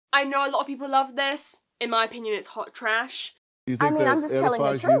I know a lot of people love this. In my opinion, it's hot trash. I mean, I'm just telling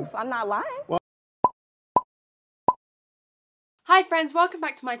the truth. I'm not lying. Hi friends, welcome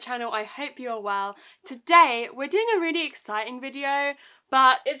back to my channel. I hope you're well. Today, we're doing a really exciting video,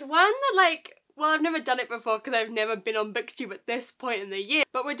 but it's one that well, I've never done it before because I've never been on BookTube at this point in the year,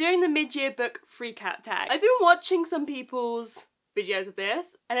 but we're doing the mid-year book freakout tag. I've been watching some people's videos of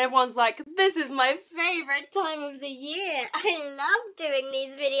this, and everyone's like, this is my favourite time of the year. I love doing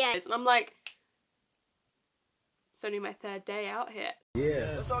these videos. And I'm like, it's only my third day out here.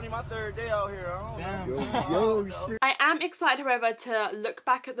 Yeah. It's only my third day out here. I don't know. Shit. I am excited, however, to look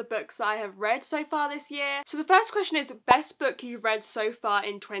back at the books that I have read so far this year. So the first question is, best book you've read so far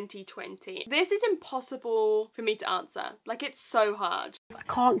in 2020? This is impossible for me to answer. Like, it's so hard. I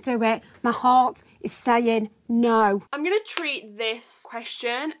can't do it. My heart is saying no. I'm gonna treat this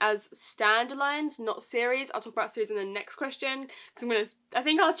question as standalones, not series. I'll talk about series in the next question, because I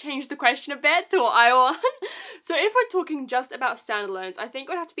think I'll change the question a bit to what I want. So if we're talking just about standalones, I think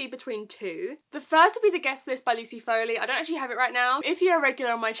it would have to be between two. The first would be The Guest List by Lucy Foley. I don't actually have it right now. If you're a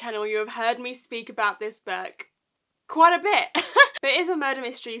regular on my channel, you have heard me speak about this book quite a bit. But it is a murder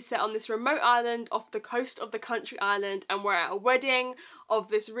mystery set on this remote island off the coast of the country island, and we're at a wedding of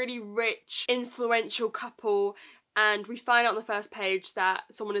this really rich, influential couple, and we find out on the first page that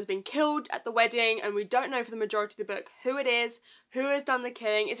someone has been killed at the wedding, and we don't know for the majority of the book who it is, who has done the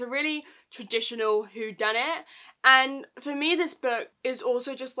killing. It's a really traditional whodunit, and for me this book is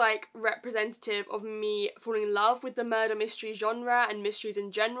also just like representative of me falling in love with the murder mystery genre and mysteries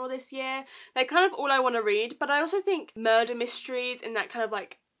in general this year. They're kind of all I want to read, but I also think murder mysteries in that kind of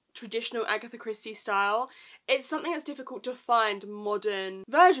like traditional Agatha Christie style, it's something that's difficult to find modern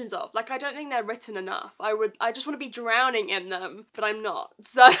versions of. Like, I don't think they're written enough. I just want to be drowning in them, but I'm not.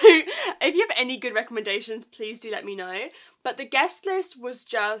 So if you have any good recommendations, please do let me know. But The Guest List was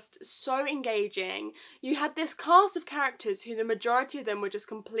just so engaging. You had this cast of characters who the majority of them were just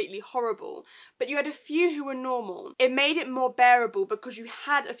completely horrible, but you had a few who were normal. It made it more bearable because you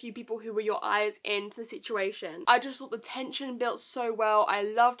had a few people who were your eyes into the situation. I just thought the tension built so well. I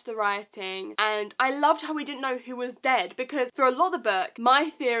loved the writing, and I loved how we didn't know who was dead, because for a lot of the book, my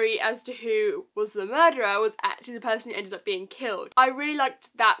theory as to who was the murderer was actually the person who ended up being killed. I really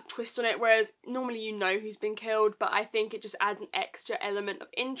liked that twist on it, whereas normally you know who's been killed, but I think it just adds an extra element of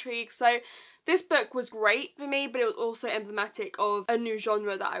intrigue. So this book was great for me, but it was also emblematic of a new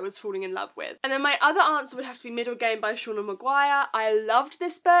genre that I was falling in love with. And then my other answer would have to be Middle Game by Shauna Maguire. I loved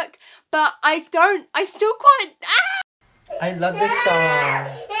this book, but I still quite... I love this song.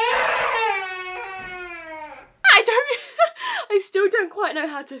 I still don't quite know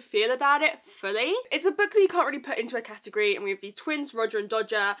how to feel about it fully. It's a book that you can't really put into a category, and we have the twins Roger and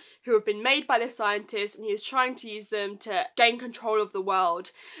Dodger who have been made by this scientist, and he is trying to use them to gain control of the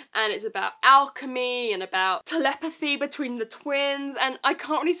world. And it's about alchemy and about telepathy between the twins, and I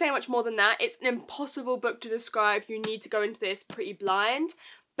can't really say much more than that. It's an impossible book to describe. You need to go into this pretty blind,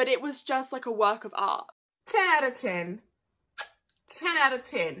 but it was just like a work of art. 10 out of 10. 10 out of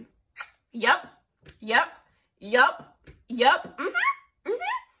 10. Yup. Yup. Yup. Yup.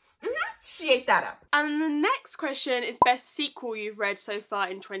 She ate that up. And the next question is best sequel you've read so far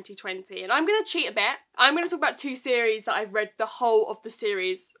in 2020. And I'm going to cheat a bit. I'm going to talk about two series that I've read the whole of the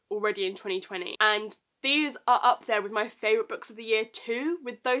series already in 2020. And these are up there with my favourite books of the year too,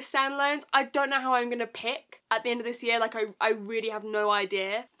 with those standalones. I don't know how I'm going to pick at the end of this year. Like, I really have no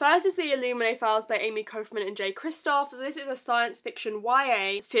idea. First is the Illuminae Files by Amy Kaufman and Jay Kristoff. So this is a science fiction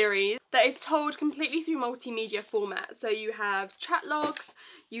YA series that is told completely through multimedia format. So you have chat logs,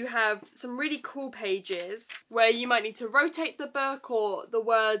 you have some really cool pages where you might need to rotate the book or the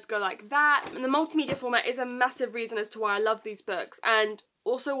words go like that. And the multimedia format is a massive reason as to why I love these books, and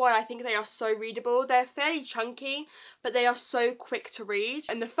also why I think they are so readable. They're fairly chunky, but they are so quick to read.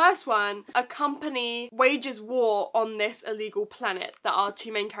 And the first one, a company wages war on this illegal planet that our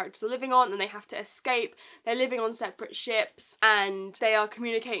two main characters are living on, and they have to escape. They're living on separate ships, and they are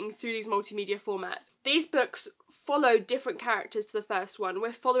communicating through these multimedia formats. These books follow different characters to the first one.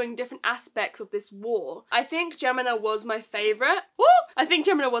 We're following different aspects of this war. I think Gemina was my favourite. Woo! I think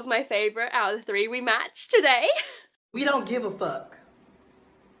Gemina was my favourite out of the three. We matched today. We don't give a fuck.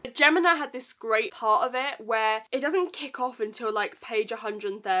 Gemina had this great part of it where it doesn't kick off until like page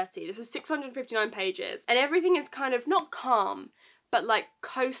 130. This is 659 pages, and everything is kind of not calm, but like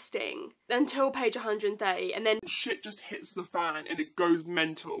coasting until page 130, and then shit just hits the fan and it goes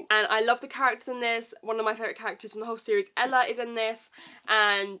mental. And I love the characters in this. One of my favourite characters from the whole series, Ella, is in this,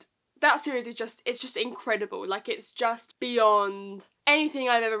 and that series is it's just incredible. Like, it's just beyond anything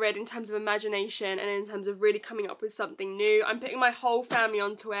I've ever read in terms of imagination and in terms of really coming up with something new. I'm putting my whole family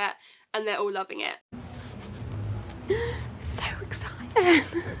onto it and they're all loving it. So excited.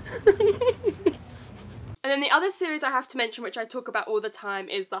 And then the other series I have to mention, which I talk about all the time,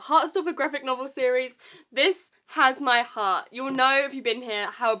 is the Heartstopper graphic novel series. This has my heart. You'll know if you've been here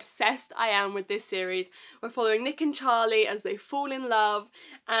how obsessed I am with this series. We're following Nick and Charlie as they fall in love,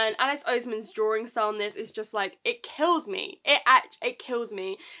 and Alice Oseman's drawing style on this is just like, it kills me. It kills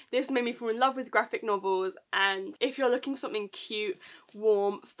me. This made me fall in love with graphic novels, and if you're looking for something cute,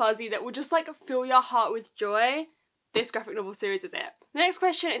 warm, fuzzy, that will just like fill your heart with joy, this graphic novel series is it. The next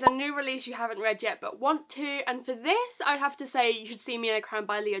question is a new release you haven't read yet but want to, and for this I'd have to say you should see Me in a Crown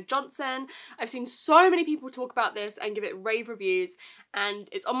by Leah Johnson. I've seen so many people talk about this and give it rave reviews, and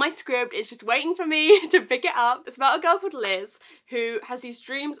it's on my script, it's just waiting for me to pick it up. It's about a girl called Liz who has these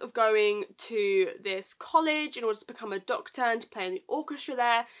dreams of going to this college in order to become a doctor and to play in the orchestra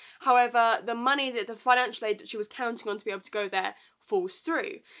there. However, the financial aid that she was counting on to be able to go there falls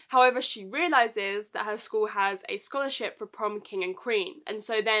through. However, she realises that her school has a scholarship for prom king and queen, and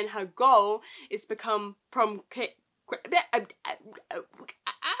so then her goal is to become prom king.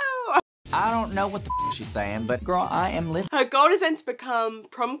 I don't know what the she's saying, but girl, I am listening. Her goal is then to become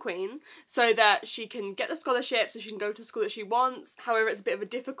prom queen so that she can get the scholarship so she can go to the school that she wants. However, it's a bit of a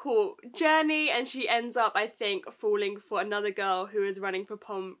difficult journey and she ends up, I think, falling for another girl who is running for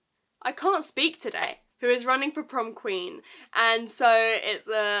prom. I can't speak today. Who is running for prom queen, and so it's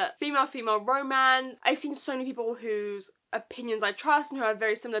a female-female romance. I've seen so many people whose opinions I trust and who have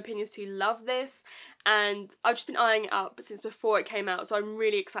very similar opinions to love this, and I've just been eyeing it up since before it came out, so I'm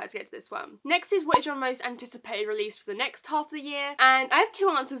really excited to get to this one. Next is, what is your most anticipated release for the next half of the year? And I have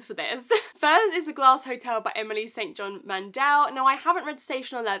two answers for this. First is The Glass Hotel by Emily St. John Mandel. Now, I haven't read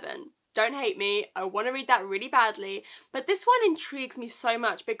Station 11. Don't hate me, I want to read that really badly, but this one intrigues me so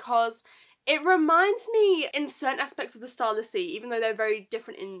much because it reminds me in certain aspects of the style of Sea, even though they're very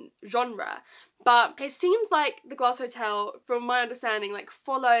different in genre. But it seems like The Glass Hotel, from my understanding, like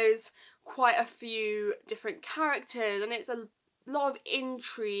follows quite a few different characters, and it's a lot of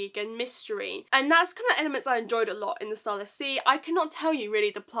intrigue and mystery. And that's kind of elements I enjoyed a lot in the style of Sea. I cannot tell you really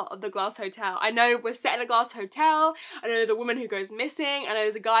the plot of The Glass Hotel. I know we're set in a glass hotel, I know there's a woman who goes missing, I know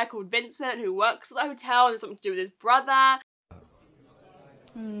there's a guy called Vincent who works at the hotel and there's something to do with his brother.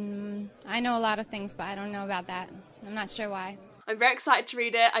 I know a lot of things, but I don't know about that. I'm not sure why. I'm very excited to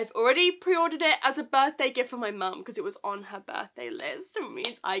read it. I've already pre-ordered it as a birthday gift for my mum because it was on her birthday list. It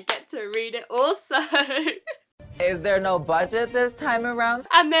means I get to read it also. Is there no budget this time around?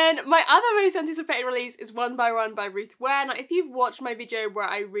 And then my other most anticipated release is One by One by Ruth Ware. Now, if you've watched my video where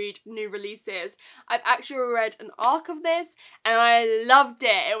I read new releases, I've actually read an arc of this and I loved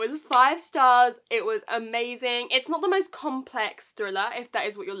it. It was 5 stars. It was amazing. It's not the most complex thriller, if that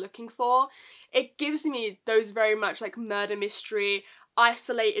is what you're looking for. It gives me those very much like murder mystery,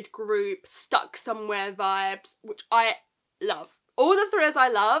 isolated group, stuck somewhere vibes, which I love. All the thrillers I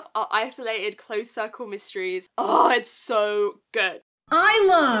love are isolated, closed circle mysteries. Oh, it's so good. I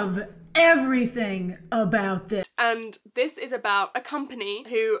love everything about this. And this is about a company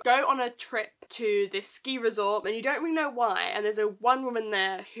who go on a trip to this ski resort and you don't really know why. And there's one woman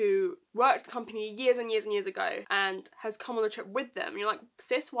there who worked at the company years and years and years ago and has come on the trip with them. And you're like,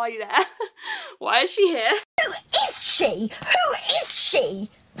 sis, why are you there? Why is she here? Who is she? Who is she?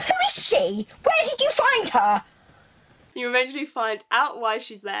 Who is she? Where did you find her? You eventually find out why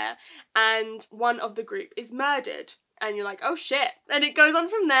she's there, and one of the group is murdered. And you're like, oh shit. And it goes on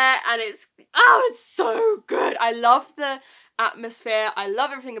from there, and it's so good. I love the atmosphere. I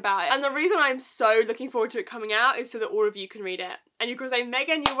love everything about it. And the reason I'm so looking forward to it coming out is so that all of you can read it. And you can say,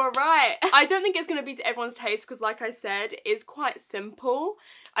 Megan, you were right. I don't think it's going to be to everyone's taste because, like I said, it is quite simple.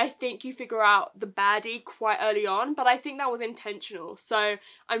 I think you figure out the baddie quite early on, but I think that was intentional. So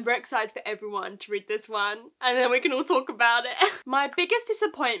I'm very excited for everyone to read this one, and then we can all talk about it. My biggest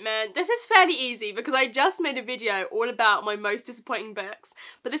disappointment, this is fairly easy because I just made a video all about my most disappointing books,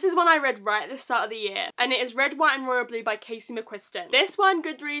 but this is one I read right at the start of the year, and it is Red, White and Royal Blue by Casey McQuiston. This one,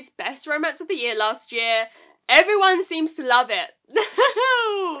 Goodreads Best Romance of the Year last year. Everyone seems to love it.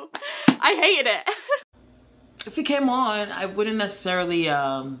 I hated it. If it came on, I wouldn't necessarily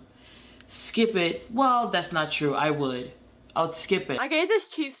skip it. Well, that's not true. I would. I'll skip it. I gave this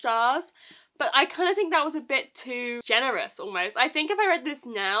 2 stars, but I kind of think that was a bit too generous almost. I think if I read this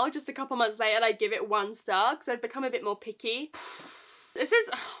now, just a couple months later, I'd give it 1 star because I've become a bit more picky. This is,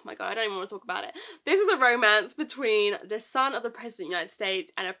 oh my god, I don't even want to talk about it. This is a romance between the son of the President of the United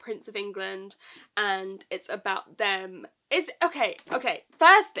States and a Prince of England, and it's about them It's okay.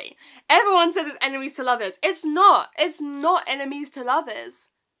 Firstly, everyone says it's enemies to lovers. It's not. It's not enemies to lovers,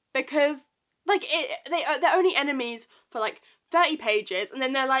 because like they're only enemies for like 30 pages, and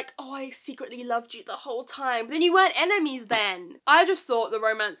then they're like, oh, I secretly loved you the whole time. But then you weren't enemies then. I just thought the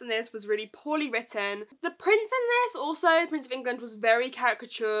romance in this was really poorly written. The prince in this, also, the Prince of England, was very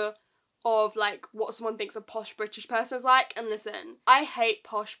caricature of like what someone thinks a posh British person is like. And listen, I hate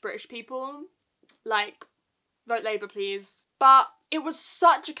posh British people. Like, vote Labour please. But it was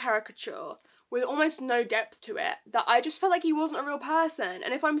such a caricature with almost no depth to it that I just felt like he wasn't a real person.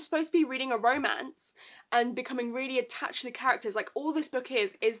 And if I'm supposed to be reading a romance and becoming really attached to the characters, like all this book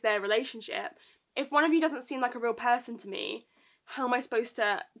is their relationship, if one of you doesn't seem like a real person to me, how am I supposed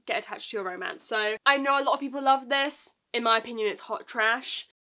to get attached to your romance? So I know a lot of people love this. In my opinion, it's hot trash.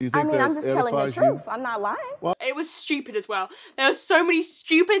 I mean, I'm just telling the truth. I'm not lying. It was stupid as well. There are so many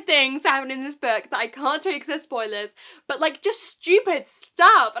stupid things happening in this book that I can't tell you because they're spoilers, but like just stupid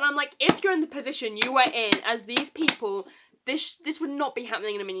stuff. And I'm like, if you're in the position you were in as these people, this would not be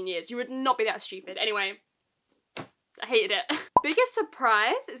happening in a million years. You would not be that stupid. Anyway, I hated it. Biggest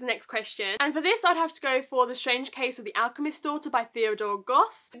surprise is the next question. And for this, I'd have to go for The Strange Case of the Alchemist's Daughter by Theodore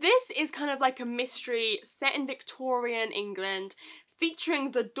Goss. This is kind of like a mystery set in Victorian England, featuring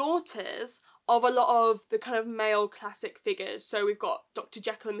the daughters of a lot of the kind of male classic figures. So we've got Dr.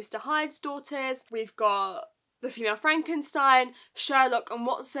 Jekyll and Mr. Hyde's daughters, we've got the female Frankenstein, Sherlock and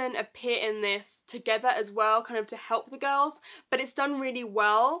Watson appear in this together as well, kind of to help the girls, but it's done really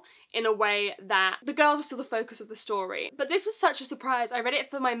well in a way that the girls are still the focus of the story. But this was such a surprise. I read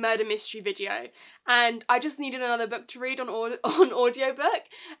it for my murder mystery video, and I just needed another book to read on audiobook,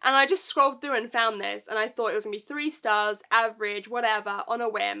 and I just scrolled through and found this, and I thought it was gonna be 3 stars, average, whatever, on a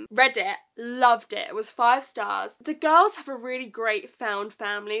whim. Read it, loved it. It was 5 stars. The girls have a really great found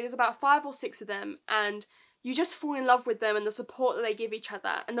family. There's about 5 or 6 of them, and you just fall in love with them and the support that they give each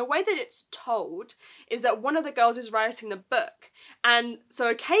other. And the way that it's told is that one of the girls is writing the book, and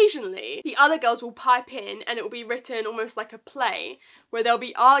so occasionally the other girls will pipe in and it will be written almost like a play where they'll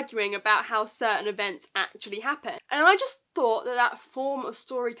be arguing about how certain events actually happen. And I just thought that that form of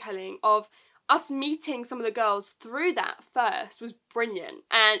storytelling, of us meeting some of the girls through that first, was brilliant,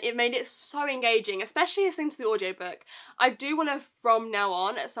 and it made it so engaging, especially listening to the audiobook. I do want to, from now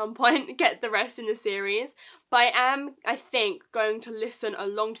on, at some point, get the rest in the series, but I am, I think, going to listen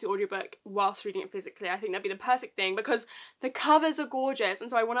along to the audiobook whilst reading it physically. I think that'd be the perfect thing, because the covers are gorgeous,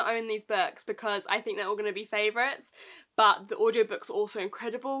 and so I want to own these books because I think they're all going to be favourites, but the audiobooks are also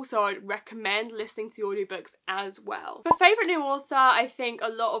incredible, so I'd recommend listening to the audiobooks as well. For favourite new author, I think a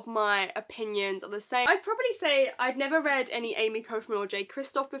lot of my opinions are the same. I'd probably say I'd never read any Amy Coffman or Jay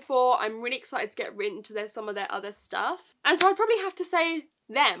Kristoff before. I'm really excited to get into some of their other stuff, and so I'd probably have to say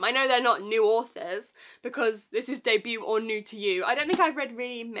them. I know they're not new authors because this is debut or new to you. I don't think I've read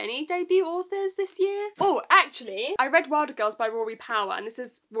really many debut authors this year. Oh, actually, I read Wilder Girls by Rory Power, and this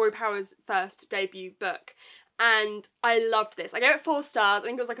is Rory Power's first debut book. And I loved this. I gave it 4 stars. I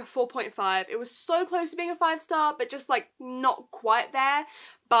think it was like a 4.5. It was so close to being a 5-star, but just like not quite there.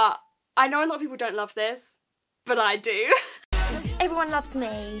 But I know a lot of people don't love this, but I do. Everyone loves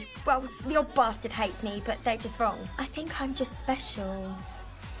me. Well, the old bastard hates me, but they're just wrong. I think I'm just special.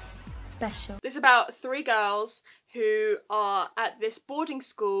 Special. This is about 3 girls who are at this boarding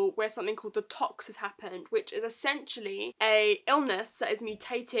school where something called the tox has happened, which is essentially a illness that is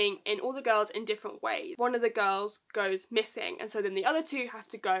mutating in all the girls in different ways. One of the girls goes missing, and so then the other 2 have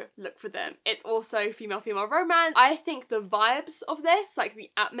to go look for them. It's also female-female romance. I think the vibes of this, like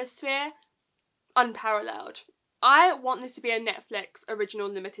the atmosphere, unparalleled. I want this to be a Netflix original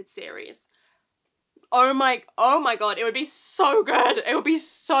limited series. Oh my god, it would be so good. It would be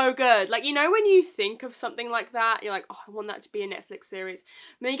so good. Like, you know when you think of something like that, you're like, oh, I want that to be a Netflix series.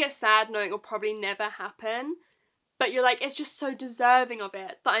 And then you get sad knowing it'll probably never happen. But you're like, it's just so deserving of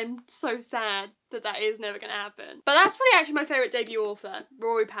it that I'm so sad that that is never gonna happen. But that's probably actually my favourite debut author,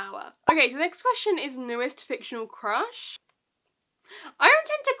 Rory Power. Okay, so the next question is newest fictional crush. I don't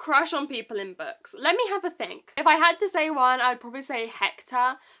tend to crush on people in books. Let me have a think. If I had to say one, I'd probably say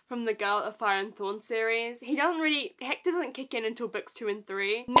Hector from the Girl of Fire and Thorn series. Hector doesn't kick in until books 2 and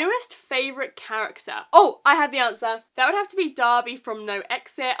 3. Newest favourite character. Oh, I have the answer. That would have to be Darby from No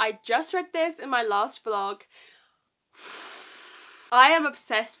Exit. I just read this in my last vlog. I am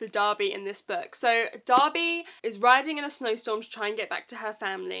obsessed with Darby in this book. So Darby is riding in a snowstorm to try and get back to her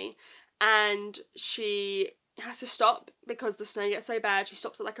family, and she has to stop because the snow gets so bad. She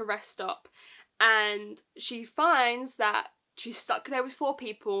stops at like a rest stop, and she finds that she's stuck there with 4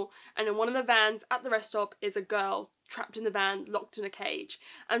 people, and in one of the vans at the rest stop is a girl trapped in the van, locked in a cage.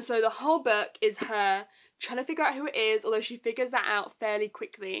 And so the whole book is her trying to figure out who it is, although she figures that out fairly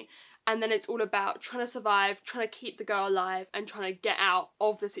quickly. And then it's all about trying to survive, trying to keep the girl alive, and trying to get out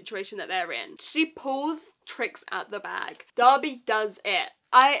of the situation that they're in. She pulls tricks out the bag. Darby does it.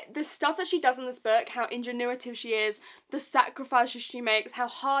 The stuff that she does in this book, how ingenuitive she is, the sacrifices she makes, how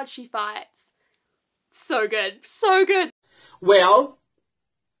hard she fights. So good. So good. Well,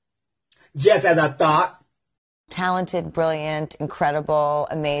 just as I thought. Talented, brilliant, incredible,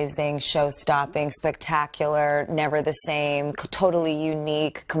 amazing, show-stopping, spectacular, never the same, totally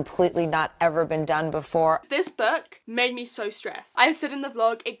unique, completely not ever been done before. This book made me so stressed. I said in the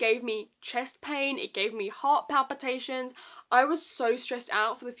vlog, it gave me chest pain, it gave me heart palpitations. I was so stressed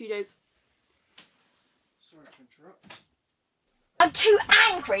out for the few days. Sorry to interrupt. I'm too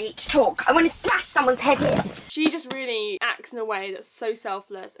angry to talk. I want to smash someone's head in. She just really acts in a way that's so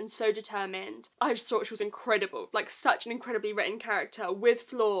selfless and so determined. I just thought she was incredible. Like, such an incredibly written character with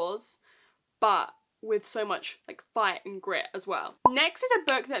flaws, but with so much like fight and grit as well. Next is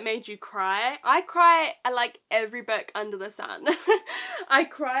a book that made you cry. I cry at like every book under the sun. I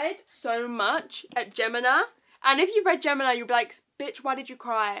cried so much at Gemini. And if you've read Gemini, you'll be like, bitch, why did you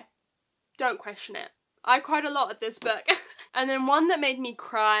cry? Don't question it. I cried a lot at this book. And then one that made me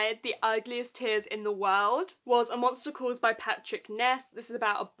cry, the ugliest tears in the world, was A Monster Calls by Patrick Ness. This is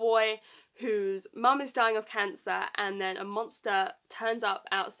about a boy whose mum is dying of cancer, and then a monster turns up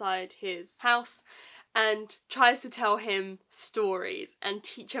outside his house and tries to tell him stories and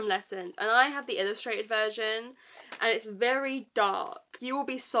teach him lessons. And I have the illustrated version, and it's very dark. You will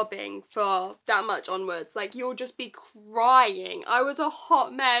be sobbing for that much onwards. Like, you'll just be crying. I was a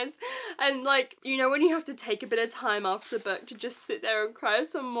hot mess. And like, you know, when you have to take a bit of time after the book to just sit there and cry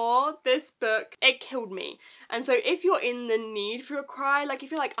some more, this book, it killed me. And so if you're in the need for a cry, like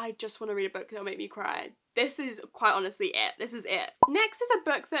if you're like, I just want to read a book that'll make me cry, this is quite honestly it. This is it. Next is a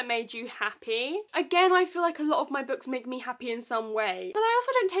book that made you happy. Again, I feel like a lot of my books make me happy in some way, but I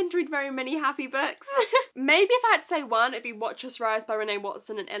also don't tend to read very many happy books. Maybe if I had to say one, it'd be Watch Us Rise by Renee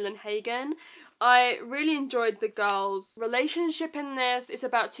Watson and Ellen Hagen. I really enjoyed the girls' relationship in this. It's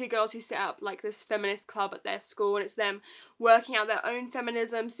about two girls who set up like this feminist club at their school, and it's them working out their own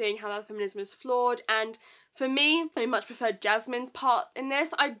feminism, seeing how that feminism is flawed. And for me, I much preferred Jasmine's part in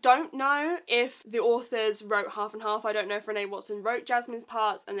this. I don't know if the authors wrote half and half. I don't know if Renee Watson wrote Jasmine's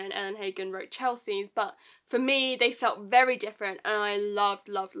parts and then Ellen Hagen wrote Chelsea's, but for me, they felt very different, and I loved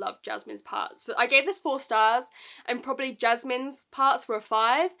Jasmine's parts. I gave this 4 stars, and probably Jasmine's parts were a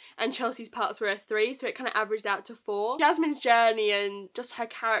 5, and Chelsea's parts were a 3, so it kind of averaged out to 4. Jasmine's journey and just her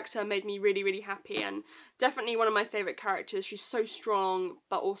character made me really, really happy, and definitely one of my favourite characters. She's so strong,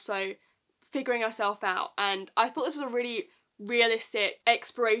 but also figuring herself out, and I thought this was a really realistic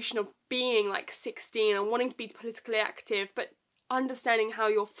exploration of being like 16 and wanting to be politically active, but understanding how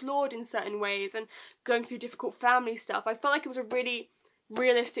you're flawed in certain ways and going through difficult family stuff. I felt like it was a really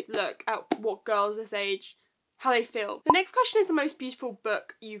realistic look at what girls this age, how they feel. The next question is the most beautiful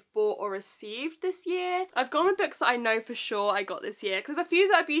book you've bought or received this year. I've gone with books that I know for sure I got this year, because there's a few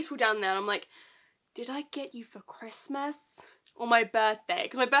that are beautiful down there and I'm like, did I get you for Christmas or my birthday?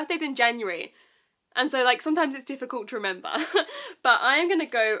 Because my birthday's in January. And so like sometimes it's difficult to remember. But I am going to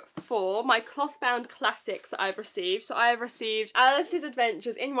go for my cloth-bound classics that I've received. So I have received Alice's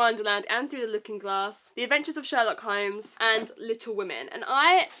Adventures in Wonderland and Through the Looking Glass, The Adventures of Sherlock Holmes, and Little Women. And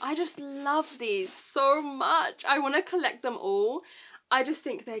I just love these so much. I want to collect them all. I just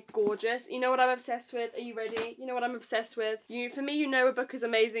think they're gorgeous. You know what I'm obsessed with? Are you ready? You know what I'm obsessed with? For me, you know a book is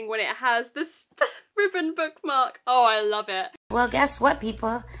amazing when it has this ribbon bookmark. Oh, I love it. Well, guess what,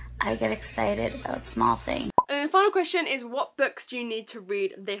 people? I get excited about small things. And the final question is, what books do you need to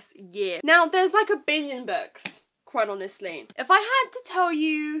read this year? Now, there's like a billion books, quite honestly. If I had to tell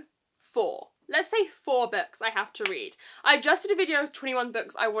you 4, let's say 4 books I have to read. I just did a video of 21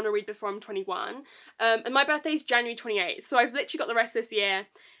 books I want to read before I'm 21. And my birthday's January 28th, so I've literally got the rest of this year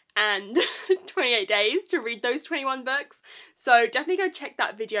and 28 days to read those 21 books. So definitely go check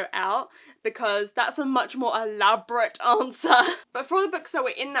that video out, because that's a much more elaborate answer. But for all the books that were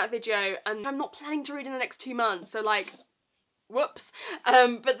in that video, and I'm not planning to read in the next 2 months, so like, whoops.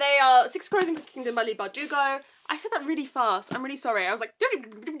 But they are Six Crows and Kingdom by Leigh Bardugo. I said that really fast, I'm really sorry. I was like,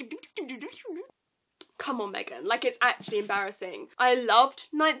 come on, Megan, like it's actually embarrassing. I loved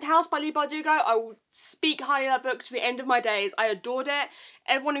Ninth House by Leigh Bardugo. I will speak highly of that book to the end of my days. I adored it.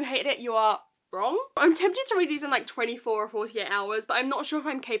 Everyone who hated it, you are wrong. I'm tempted to read these in like 24 or 48 hours, but I'm not sure if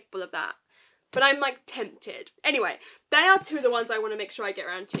I'm capable of that. but I'm like tempted. Anyway, they are two of the ones I want to make sure I get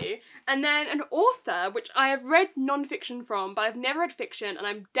around to. And then an author, which I have read non-fiction from, but I've never read fiction and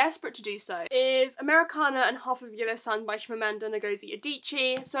I'm desperate to do so, is Americana and Half of Yellow Sun by Chimamanda Ngozi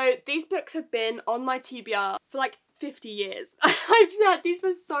Adichie. So these books have been on my TBR for like 50 years. I've had these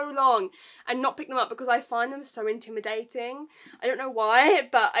for so long and not picked them up because I find them so intimidating. I don't know why,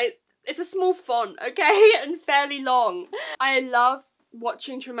 but it's a small font, okay, and fairly long. I love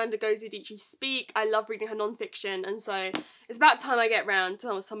watching Chimamanda Ngozi Adichie speak. I love reading her non-fiction, and so it's about time I get round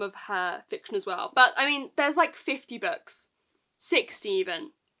to some of her fiction as well. But I mean, there's like 50 books, 60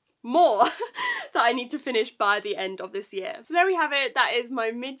 even, more that I need to finish by the end of this year. So there we have it. That is my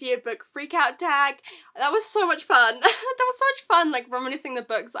mid-year book freakout tag. That was so much fun. That was so much fun, like reminiscing the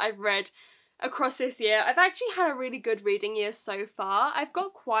books that I've read across this year. I've actually had a really good reading year so far. I've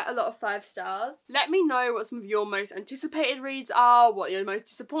got quite a lot of 5 stars. Let me know what some of your most anticipated reads are, what your most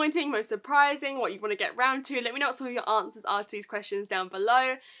disappointing, most surprising, what you want to get round to. Let me know what some of your answers are to these questions down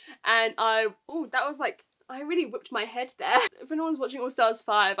below. And oh, that was like, I really whipped my head there. If anyone's watching All Stars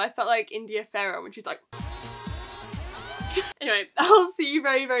 5, I felt like India Ferrah when she's like... Anyway, I'll see you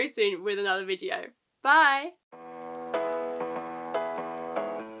very, very soon with another video. Bye!